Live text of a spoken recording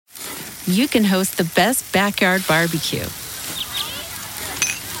you can host the best backyard barbecue.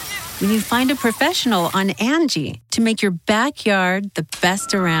 When you find a professional on Angie to make your backyard the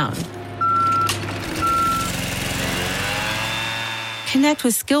best around. Connect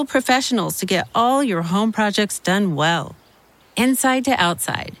with skilled professionals to get all your home projects done well. Inside to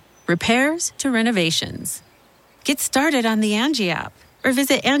outside, repairs to renovations. Get started on the Angie app or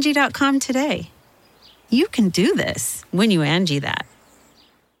visit Angie.com today. You can do this when you Angie that.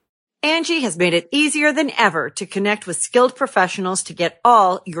 Angie has made it easier than ever to connect with skilled professionals to get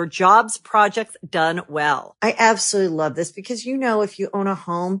all your jobs projects done well. I absolutely love this because, if you own a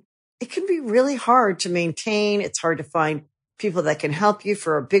home, it can be really hard to maintain. It's hard to find people that can help you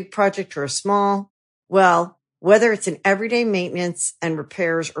for a big project or a small. Well, whether it's in everyday maintenance and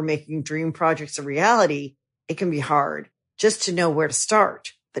repairs or making dream projects a reality, it can be hard just to know where to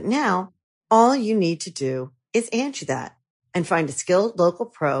start. But now all you need to do is Angie that and find a skilled local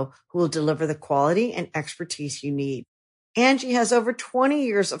pro who will deliver the quality and expertise you need. Angie has over 20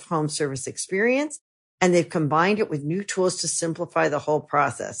 years of home service experience, and they've combined it with new tools to simplify the whole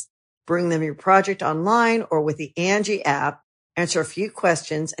process. Bring them your project online or with the Angie app, answer a few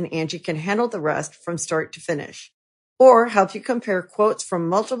questions, and Angie can handle the rest from start to finish. Or help you compare quotes from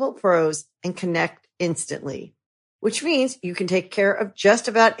multiple pros and connect instantly, which means you can take care of just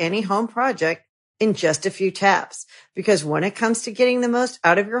about any home project in just a few taps. Because when it comes to getting the most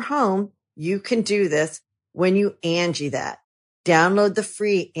out of your home, you can do this when you Angie that. Download the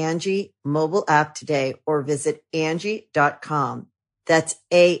free Angie mobile app today or visit Angie.com. That's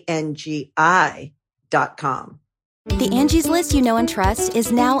ANGI.com. The Angie's List you know and trust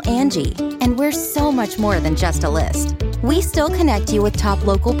is now Angie, and we're so much more than just a list. We still connect you with top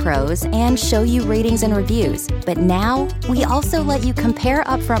local pros and show you ratings and reviews, but now we also let you compare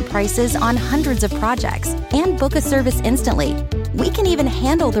upfront prices on hundreds of projects and book a service instantly. We can even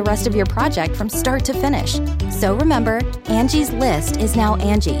handle the rest of your project from start to finish. So remember, Angie's List is now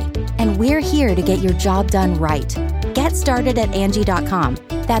Angie, and we're here to get your job done right. Get started at Angie.com.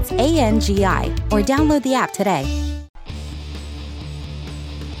 That's ANGI, or download the app today.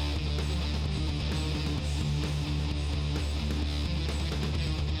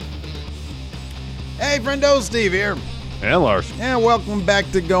 Hey, friendo, Steve here. And Lars. And welcome back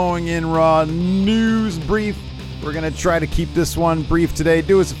to Going In Raw News Brief. We're going to try to keep this one brief today.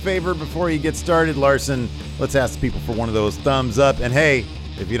 Do us a favor before you get started, Larson. Let's ask the people for one of those thumbs up. And hey,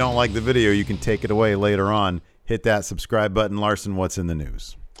 if you don't like the video, you can take it away later on. Hit that subscribe button. Larson, what's in the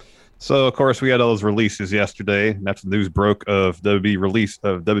news? So, of course, we had all those releases yesterday. And that's the news broke of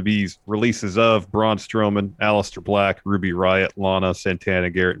WWE's releases of Braun Strowman, Aleister Black, Ruby Riott, Lana, Santana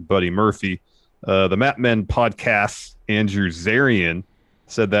Garrett, and Buddy Murphy. The Mat Men podcast, Andrew Zarian,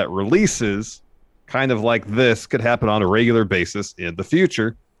 said that releases kind of like this could happen on a regular basis in the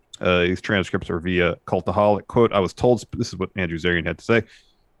future. These transcripts are via Cultaholic. Quote, I was told, this is what Andrew Zarian had to say,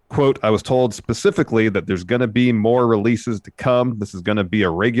 quote, I was told specifically that there's going to be more releases to come. This is going to be a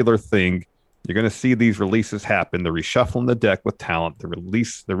regular thing. You're going to see these releases happen. They're reshuffling the deck with talent.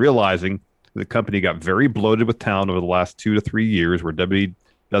 They're realizing the company got very bloated with talent over the last 2 to 3 years where WWE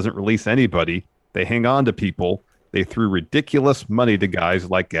doesn't release anybody. They hang on to people. They threw ridiculous money to guys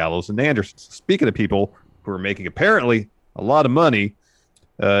like Gallows and Anderson. Speaking of people who are making apparently a lot of money,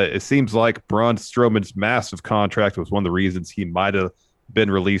 it seems like Braun Strowman's massive contract was one of the reasons he might have been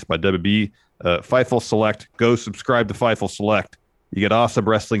released by WWE. Fightful Select, go subscribe to Fightful Select. You get awesome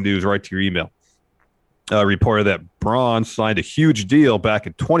wrestling news right to your email. Reported that Braun signed a huge deal back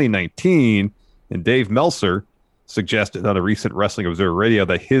in 2019, and Dave Meltzer suggested on a recent Wrestling Observer Radio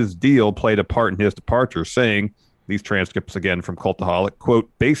that his deal played a part in his departure, saying, these transcripts again from Cultaholic, quote,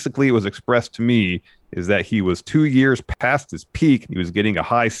 basically it was expressed to me is that he was 2 years past his peak. He was getting a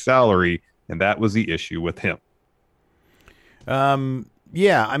high salary, and that was the issue with him.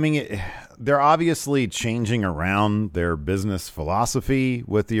 Yeah, I mean, they're obviously changing around their business philosophy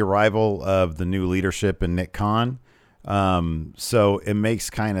with the arrival of the new leadership in Nick Khan. So it makes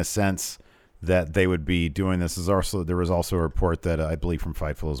kind of sense that they would be doing this. There was also a report that I believe from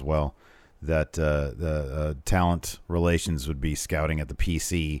Fightful as well, that the talent relations would be scouting at the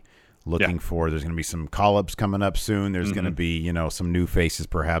PC, looking for. There's going to be some call-ups coming up soon. There's going to be some new faces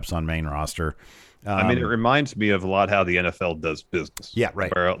perhaps on main roster. I mean, it reminds me of a lot how the NFL does business. Yeah,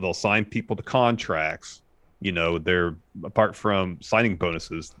 right. Where they'll sign people to contracts. They're apart from signing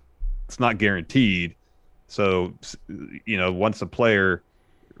bonuses, it's not guaranteed. So, once a player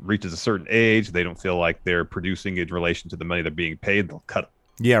reaches a certain age, they don't feel like they're producing in relation to the money they're being paid, they'll cut them.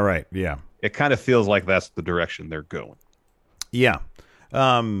 Yeah, right. Yeah. It kind of feels like that's the direction they're going. Yeah.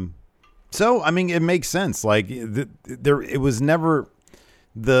 So, I mean, it makes sense. Like, it was never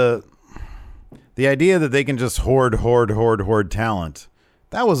the The idea that they can just hoard talent,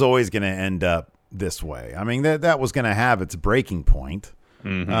 that was always going to end up this way. I mean, that was going to have its breaking point.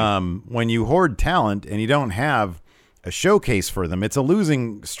 Mm-hmm. When you hoard talent and you don't have a showcase for them, it's a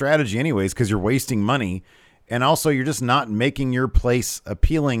losing strategy anyways, because you're wasting money. And also you're just not making your place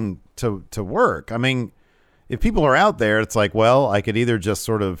appealing to work. I mean, if people are out there, it's like, well, I could either just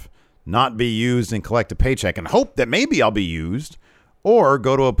sort of not be used and collect a paycheck and hope that maybe I'll be used, or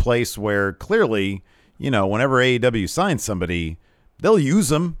go to a place where clearly, whenever AEW signs somebody, they'll use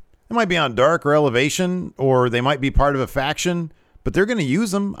them. It might be on Dark or Elevation, or they might be part of a faction, but they're going to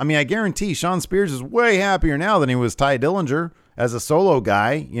use them. I mean, I guarantee Shawn Spears is way happier now than he was Ty Dillinger as a solo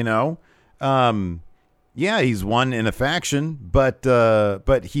guy, Yeah, he's won in a faction,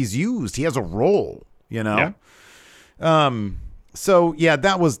 but he's used. He has a role, Yeah. So yeah,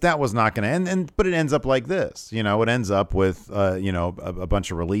 that was not going to end, but it ends up like this. It ends up with a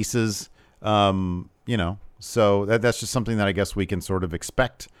bunch of releases. So that's just something that I guess we can sort of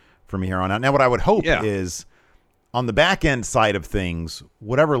expect from here on out. Now, what I would hope is on the back end side of things,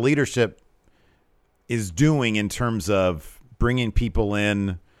 whatever leadership is doing in terms of bringing people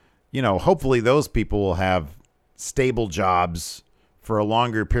in, hopefully those people will have stable jobs for a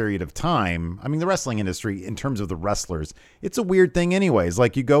longer period of time. I mean, the wrestling industry, in terms of the wrestlers, it's a weird thing anyways.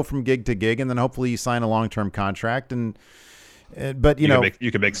 Like, you go from gig to gig and then hopefully you sign a long-term contract. But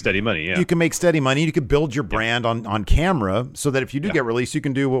you can make steady money. Yeah, you can make steady money. You can build your brand on camera so that if you do get released, you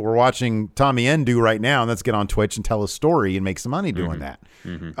can do what we're watching Tommy N do right now, and that's get on Twitch and tell a story and make some money doing that.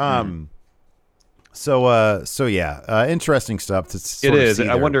 Mm-hmm. So yeah, interesting stuff. It is.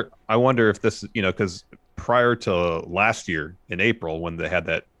 I wonder if this, because prior to last year in April, when they had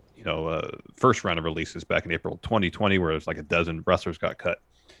that, first round of releases back in April 2020, where it was like a dozen wrestlers got cut,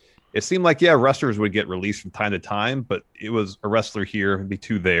 it seemed like, wrestlers would get released from time to time, but it was a wrestler here, maybe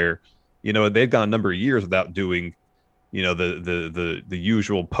two there. They'd gone a number of years without doing, the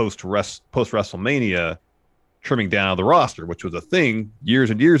usual post WrestleMania trimming down the roster, which was a thing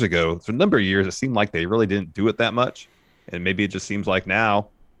years and years ago. For a number of years, it seemed like they really didn't do it that much. And maybe it just seems like now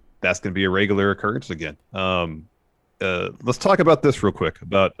that's going to be a regular occurrence again. Let's talk about this real quick,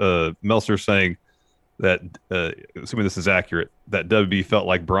 about Meltzer saying that, assuming this is accurate, that WB felt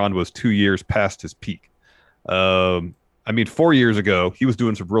like Braun was 2 years past his peak. 4 years ago, he was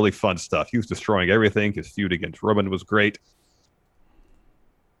doing some really fun stuff. He was destroying everything. His feud against Roman was great.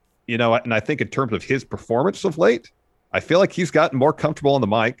 And I think in terms of his performance of late, I feel like he's gotten more comfortable on the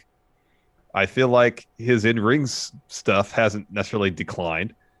mic. I feel like his in-ring stuff hasn't necessarily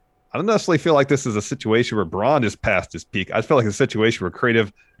declined. I don't necessarily feel like this is a situation where Braun is past his peak. I feel like it's a situation where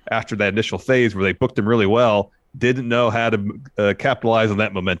creative, after that initial phase where they booked him really well, didn't know how to capitalize on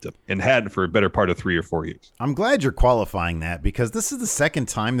that momentum, and hadn't for a better part of 3 or 4 years. I'm glad you're qualifying that, because this is the second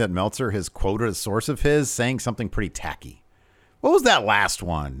time that Meltzer has quoted a source of his saying something pretty tacky. What was that last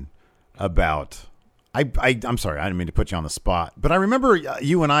one about? I'm sorry, I didn't mean to put you on the spot, but I remember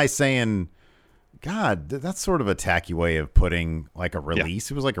you and I saying, God, that's sort of a tacky way of putting like a release.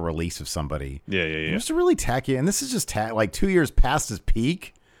 Yeah. It was like a release of somebody. Yeah. It was really tacky, and this is just like 2 years past his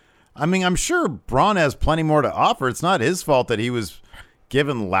peak. I mean, I'm sure Braun has plenty more to offer. It's not his fault that he was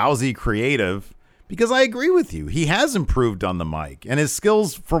given lousy creative, because I agree with you. He has improved on the mic, and his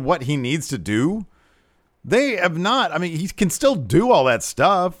skills for what he needs to do, they have not. I mean, he can still do all that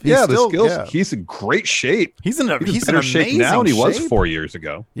stuff. The skills. Yeah. He's in great shape. He's in better shape now than he was 4 years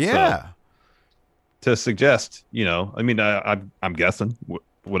ago. Yeah. So, to suggest, I'm guessing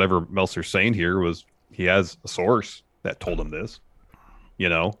whatever Meltzer's saying here was he has a source that told him this. I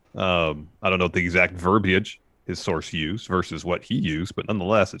don't know the exact verbiage his source used versus what he used, but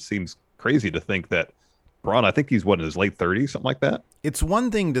nonetheless, it seems crazy to think that Braun, I think he's in his late 30s, something like that. It's one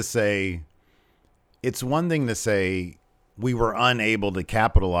thing to say we were unable to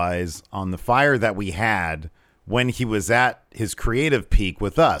capitalize on the fire that we had when he was at his creative peak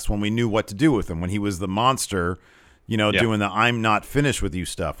with us, when we knew what to do with him, when he was the monster, doing the I'm not finished with you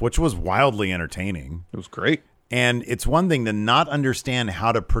stuff, which was wildly entertaining. It was great. And it's one thing to not understand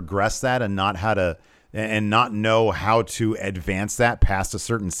how to progress that and not know how to advance that past a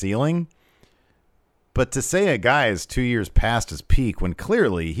certain ceiling. But to say a guy is 2 years past his peak when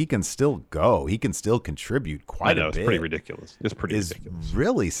clearly he can still go, he can still contribute quite a bit. It's pretty ridiculous. Ridiculous.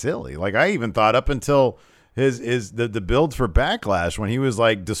 Really silly. Like, I even thought up until the builds for Backlash, when he was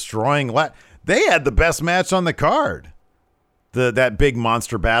like destroying they had the best match on the card. That big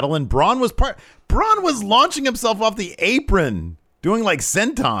monster battle, and Braun was launching himself off the apron, doing like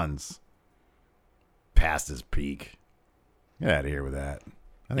sentons. Past his peak. Get out of here with that.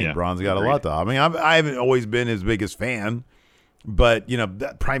 I think Braun's got a lot to. I mean, I haven't always been his biggest fan. But,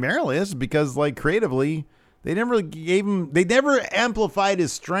 that primarily is because, like, creatively, they never really they never amplified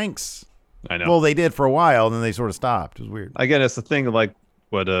his strengths. I know. Well, they did for a while, and then they sort of stopped. It was weird. Again, it's the thing like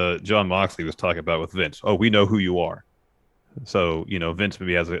what John Moxley was talking about with Vince. Oh, we know who you are. So, Vince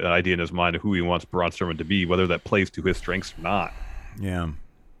maybe has an idea in his mind of who he wants Braun Strowman to be, whether that plays to his strengths or not. Yeah.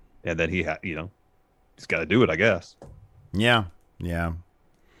 And then he's got to do it, I guess. Yeah.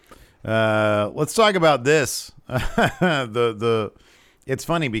 Let's talk about this. It's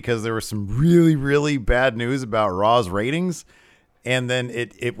funny because there was some really, really bad news about Raw's ratings, and then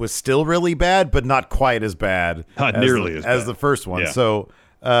it was still really bad, but not quite as bad. Not nearly as bad. The first one. Yeah. So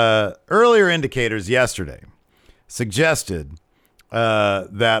earlier indicators yesterday suggested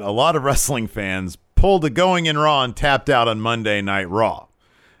that a lot of wrestling fans pulled a Going in Raw and tapped out on Monday Night Raw.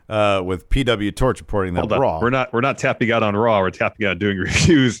 With PW Torch reporting that Raw. We're not tapping out on Raw. We're tapping out doing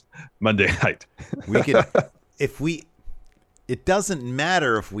reviews Monday night. We could, it doesn't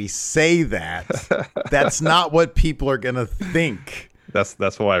matter if we say that. That's not what people are gonna think.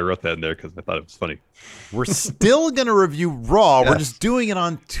 That's why I wrote that in there, because I thought it was funny. We're still gonna review Raw. Yes. We're just doing it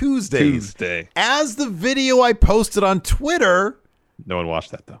on Tuesdays. As the video I posted on Twitter. No one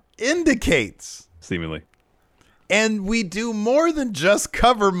watched that though. Indicates. Seemingly. And we do more than just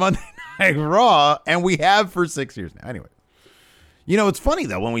cover Monday Night Raw, and we have for 6 years now. Anyway, it's funny,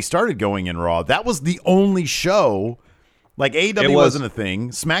 though, when we started Going in Raw, that was the only show. Like, AEW wasn't a thing.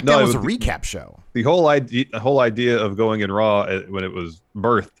 SmackDown was a recap show. The whole idea of Going in Raw, when it was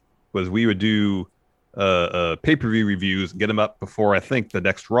birthed, was we would do pay-per-view reviews and get them up before, I think, the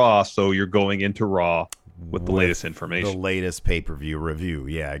next Raw, so you're going into Raw with the latest information. The latest pay-per-view review.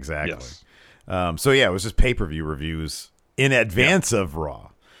 Yeah, exactly. Yes. It was just pay-per-view reviews in advance of Raw.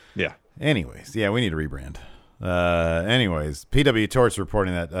 Yeah. Anyways, we need to rebrand. PW Torch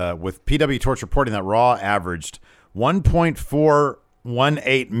reporting that with PW Torch reporting that Raw averaged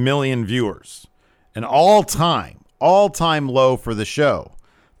 1.418 million viewers, an all-time low for the show.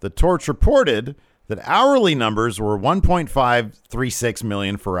 The Torch reported that hourly numbers were 1.536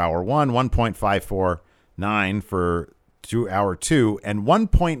 million for hour 1, 1.549 for hour 2, and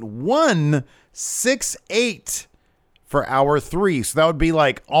 1.168 for hour 3. So that would be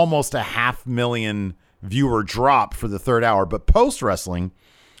like almost a 500,000 viewer drop for the third hour. But Post Wrestling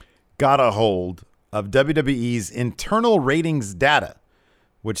got a hold of WWE's internal ratings data,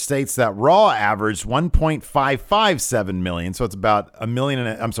 which states that Raw averaged 1.557 million. So it's about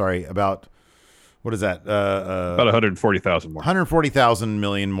what is that? About 140,000 more. 140,000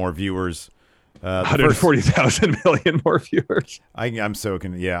 million more viewers. 140,000 million more viewers. I know.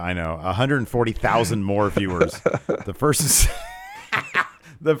 140,000 more viewers.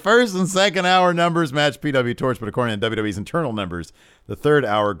 The first and second hour numbers match PW Torch, but according to WWE's internal numbers, the third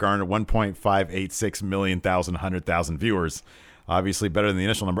hour garnered 1.586 million 100,000 viewers. Obviously better than the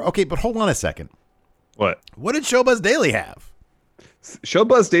initial number. Okay, but hold on a second. What did Showbuzz Daily have?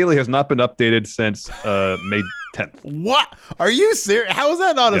 Showbuzz Daily has not been updated since May 10th. What? Are you serious? How is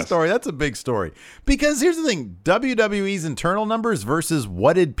that not a story? That's a big story. Because here's the thing: WWE's internal numbers versus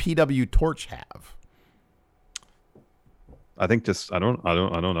what did PW Torch have? I think I don't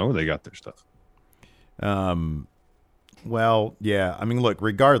know where they got their stuff. Well, yeah. I mean, look.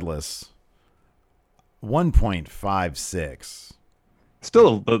 Regardless, 1.56.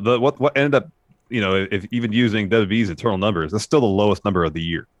 Still, what ended up. If even using WWE's internal numbers, that's still the lowest number of the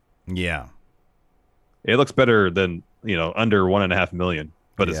year. Yeah. It looks better than, under 1.5 million,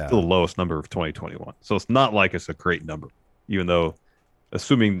 but it's still the lowest number of 2021. So it's not like it's a great number, even though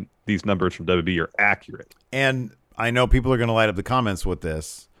assuming these numbers from WWE are accurate. And I know people are going to light up the comments with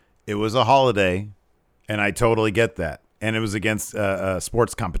this. It was a holiday, and I totally get that. And it was against a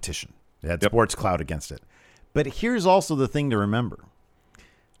sports competition. It had sports clout against it. But here's also the thing to remember.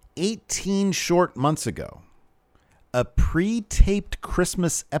 18 short months ago, a pre-taped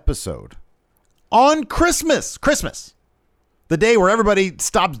Christmas episode on Christmas, the day where everybody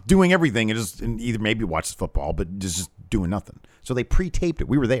stops doing everything and either maybe watches football, but just doing nothing. So they pre-taped it.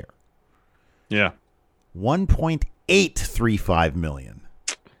 We were there. Yeah. 1.835 million.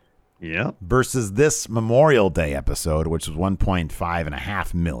 Yeah. Versus this Memorial Day episode, which was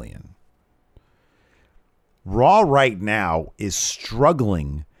 1.5 million. Raw right now is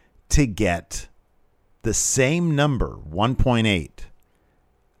struggling to get the same number, 1.8.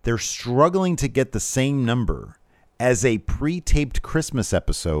 They're struggling to get the same number as a pre-taped Christmas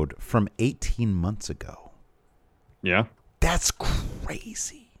episode from 18 months ago. Yeah. That's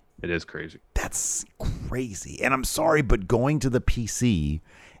crazy. It is crazy. That's crazy. And I'm sorry, but going to the PC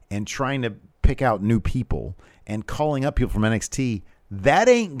and trying to pick out new people and calling up people from NXT, that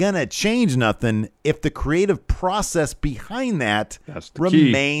ain't going to change nothing if the creative process behind that the key.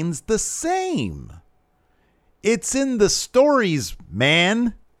 remains the same. It's in the stories,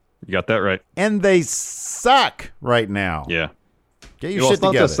 man. You got that right. And they suck right now. Yeah. Get your shit it's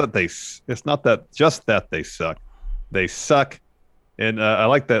not together. Just that it's not that they suck. They suck. And I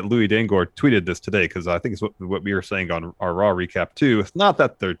like that Louis Dangor tweeted this today because I think it's what we were saying on our Raw recap too. It's not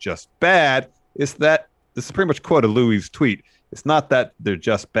that they're just bad. It's that this is pretty much quote of Louis' tweet. It's not that they're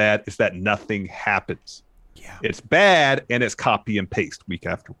just bad. It's that nothing happens. Yeah. It's bad and it's copy and paste week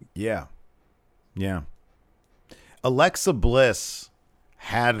after week. Yeah. Yeah. Alexa Bliss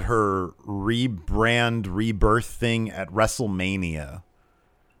had her rebirth thing at WrestleMania.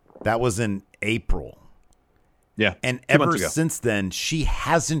 That was in April. Yeah. And 2 ever months ago. since then, she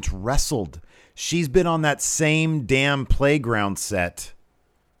hasn't wrestled. She's been on that same damn playground set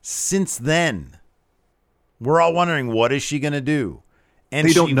since then. We're all wondering, what is she going to do? And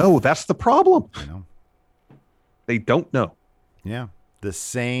they don't know. That's the problem. You know? They don't know. Yeah. The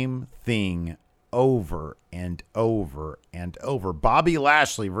same thing over and over and over. Bobby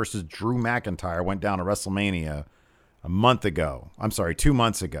Lashley versus Drew McIntyre went down to WrestleMania 2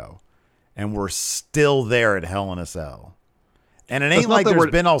 months ago. And we're still there at Hell in a Cell. And it ain't like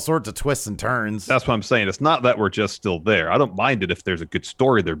there's been all sorts of twists and turns. That's what I'm saying. It's not that we're just still there. I don't mind it if there's a good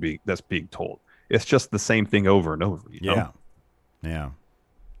story that's being told. It's just the same thing over and over. You know? Yeah. Yeah.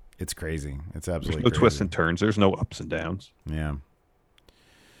 It's crazy. It's absolutely There's no crazy. twists and turns. There's no ups and downs. Yeah.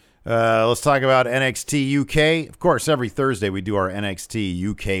 Let's talk about NXT UK. Of course, every Thursday we do our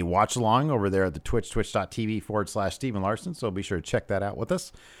NXT UK watch along over there at the twitch.tv/Steven Larson. So be sure to check that out with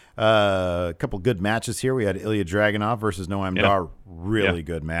us. A couple good matches here. We had Ilya Dragunov versus Noam Dar. Really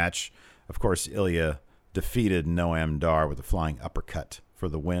good match. Of course, Ilya defeated Noam Dar with a flying uppercut for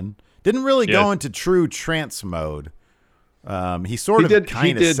the win. Didn't really go into true trance mode. He sort of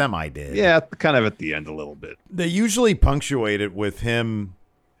kind of semi-did. Yeah, kind of at the end a little bit. They usually punctuate it with him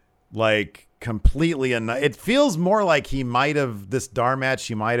like completely. It feels more like he might have, this Dar match,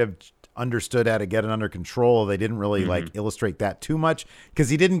 he might have understood how to get it under control. They didn't really like illustrate that too much because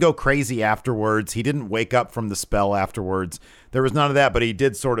he didn't go crazy afterwards. He didn't wake up from the spell afterwards. There was none of that, but he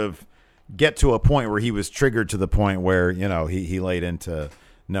did sort of get to a point where he was triggered to the point where, you know, he laid into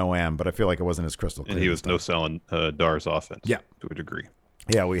Noam, but I feel like it wasn't as crystal clear. And he was no-selling Dar's offense to a degree.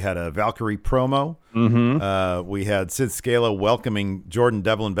 Yeah, we had a Valkyrie promo. We had Sid Scala welcoming Jordan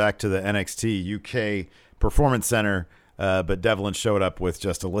Devlin back to the NXT UK Performance Center, but Devlin showed up with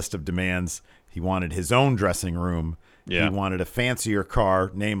just a list of demands. He wanted his own dressing room. Yeah. He wanted a fancier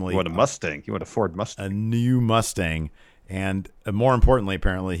car, namely... He wanted a Mustang. He wanted a Ford Mustang. A new Mustang. And more importantly,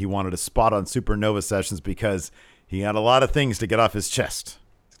 apparently, he wanted a spot on Supernova Sessions because he had a lot of things to get off his chest.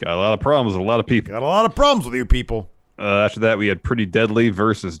 He's got a lot of problems with a lot of people. Got a lot of problems with you people. After that, we had Pretty Deadly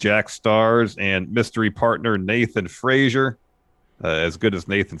versus Jack Stars and mystery partner Nathan Frazier. As good as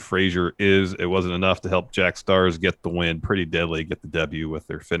Nathan Frazier is, it wasn't enough to help Jack Stars get the win. Pretty Deadly get the W with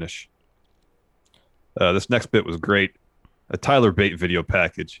their finish. This next bit was great. A Tyler Bate video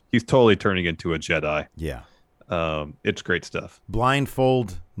package. He's totally turning into a Jedi. Yeah. It's great stuff.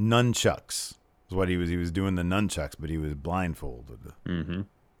 Blindfold nunchucks is what he was. He was doing the nunchucks, but he was blindfolded. Mm-hmm.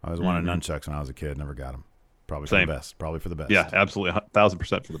 I always wanted nunchucks when I was a kid. Never got them. Probably for Same. the best. Probably for the best. Yeah, absolutely.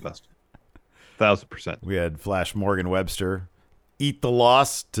 1,000% for the best. 1,000%. We had Flash Morgan Webster eat the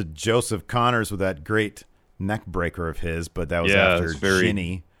loss to Joseph Connors with that great neck breaker of his, but that was after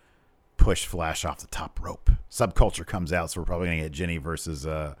Ginny pushed Flash off the top rope. Subculture comes out, so we're probably going to get Ginny versus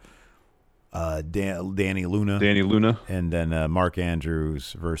Danny Luna. Danny Luna. And then Mark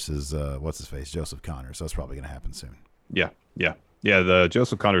Andrews versus, what's-his-face, Joseph Connors. So that's probably going to happen soon. Yeah. The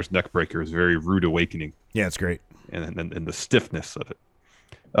Joseph Connors neck breaker is very rude awakening. Yeah, it's great. And the stiffness of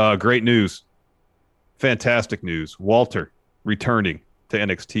it. Great news. Fantastic news. Walter returning to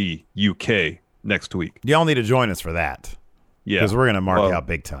NXT UK next week. Y'all need to join us for that. Yeah. Because we're going to mark out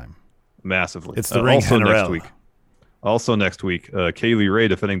big time. Massively. It's the ring Also next week, Kaylee Ray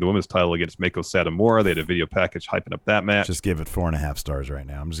defending the women's title against Mako Satomura. They had a video package hyping up that match. Just give it 4.5 stars right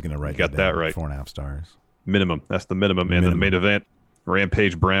now. I'm just going to write that down. Right. 4.5 stars. Minimum. That's the minimum. And then the main event,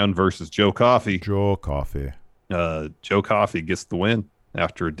 Rampage Brown versus Joe Coffey. Joe Coffey gets the win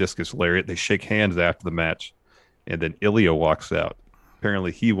after a discus lariat. They shake hands after the match, and then Ilya walks out.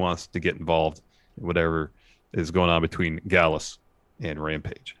 Apparently, he wants to get involved in whatever is going on between Gallus and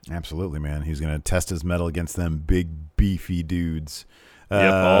Rampage. Absolutely, man. He's going to test his mettle against them big, beefy dudes.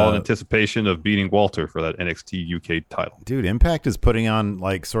 All in anticipation of beating Walter for that NXT UK title. Dude, Impact is putting on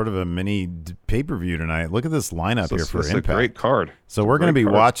like sort of a mini pay-per-view tonight. Look at this lineup here for Impact. It's a great card. So we're going to be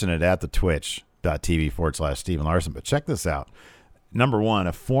watching it at the twitch.tv/Steven Larson. But check this out. number one,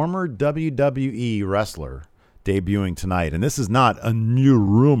 a former WWE wrestler debuting tonight. And this is not a new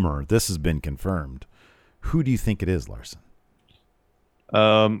rumor. This has been confirmed. Who do you think it is, Larson?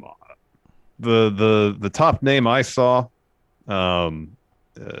 The top name I saw given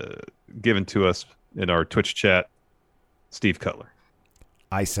to us in our Twitch chat, Steve Cutler.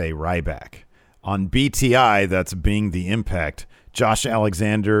 I say Ryback. On BTI, that's Being the Impact, Josh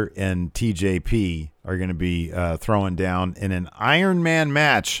Alexander and TJP are going to be throwing down in an Iron Man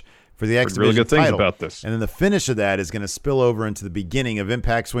match for the X Division really good things title. About this. And then the finish of that is going to spill over into the beginning of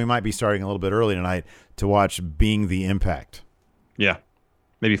Impact, so we might be starting a little bit early tonight to watch Being the Impact. Yeah.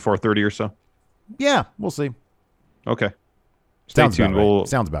 Maybe 4:30 or so. Yeah, we'll see. Okay. Stay Sounds tuned. about right.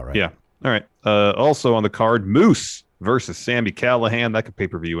 Sounds about right. Yeah. All right. Also on the card, Moose versus Sami Callihan. That could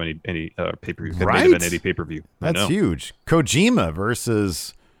pay-per-view any pay-per-view. Could Right? have been any pay-per-view. That's huge. Kojima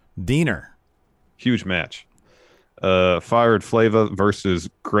versus Diener. Huge match. Fired Flava versus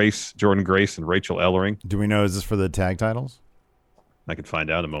Jordan Grace and Rachel Ellering. Do we know, is this for the tag titles? I can find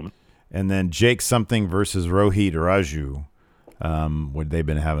out in a moment. And then Jake something versus Rohit Raju. Where they've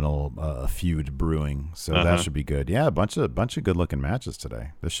been having a feud brewing, so that should be good. Yeah, a bunch of good looking matches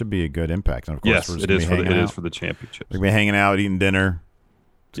today. This should be a good Impact. And of course, yes, we're it is for the championships. championships. We're gonna be hanging out, eating dinner.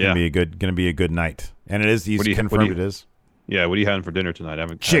 It's Yeah. gonna be a good night, and it is. He's confirmed it is. Yeah, what are you having for dinner tonight? I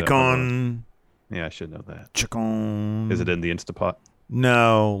haven't. Chicken. Yeah, I should know that. Chicken. Is it in the Instapot?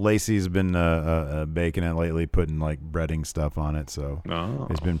 No, Lacey's been baking it lately, putting like breading stuff on it, so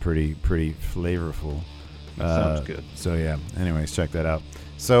it's been pretty flavorful. Sounds good. So yeah. Anyways, check that out.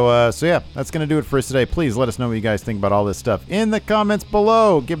 So yeah, that's gonna do it for us today. Please let us know what you guys think about all this stuff in the comments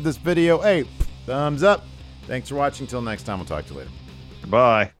below. Give this video a thumbs up. Thanks for watching. Till next time, we'll talk to you later.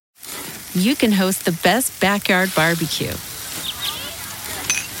 Bye. You can host the best backyard barbecue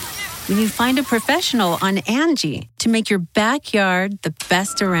when you find a professional on Angie to make your backyard the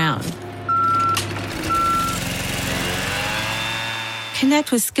best around.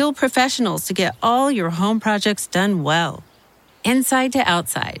 Connect with skilled professionals to get all your home projects done well. Inside to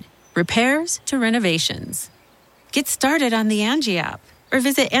outside, repairs to renovations. Get started on the Angie app or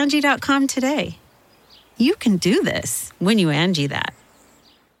visit Angie.com today. You can do this when you Angie that.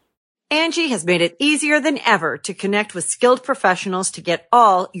 Angie has made it easier than ever to connect with skilled professionals to get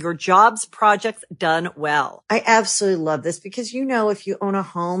all your jobs projects done well. I absolutely love this because, if you own a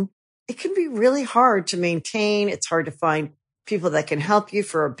home, it can be really hard to maintain. It's hard to find people that can help you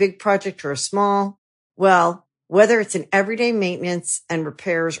for a big project or a small. Well, whether it's in everyday maintenance and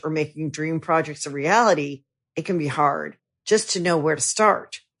repairs or making dream projects a reality, it can be hard just to know where to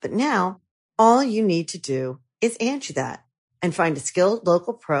start. But now all you need to do is Angie that and find a skilled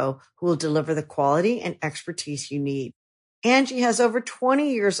local pro who will deliver the quality and expertise you need. Angie has over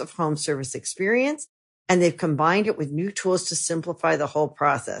 20 years of home service experience, and they've combined it with new tools to simplify the whole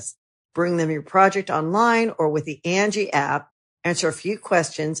process. Bring them your project online or with the Angie app, answer a few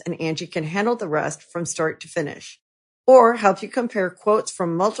questions, and Angie can handle the rest from start to finish. Or help you compare quotes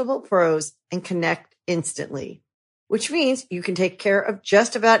from multiple pros and connect instantly. Which means you can take care of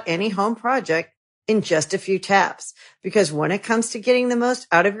just about any home project in just a few taps. Because when it comes to getting the most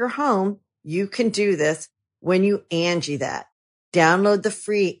out of your home, you can do this when you Angie that. Download the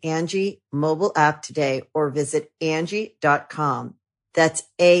free Angie mobile app today or visit Angie.com. That's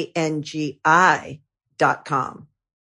ANGI.com.